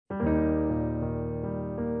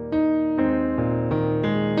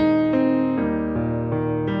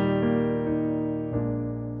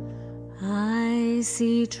I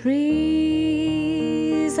see trees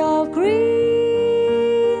of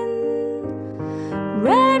green,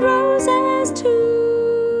 red roses too.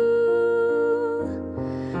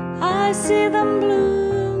 I see them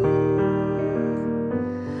bloom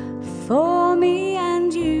for me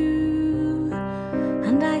and you,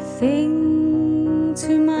 and I think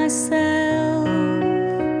to myself,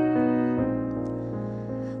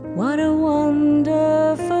 what a wonderful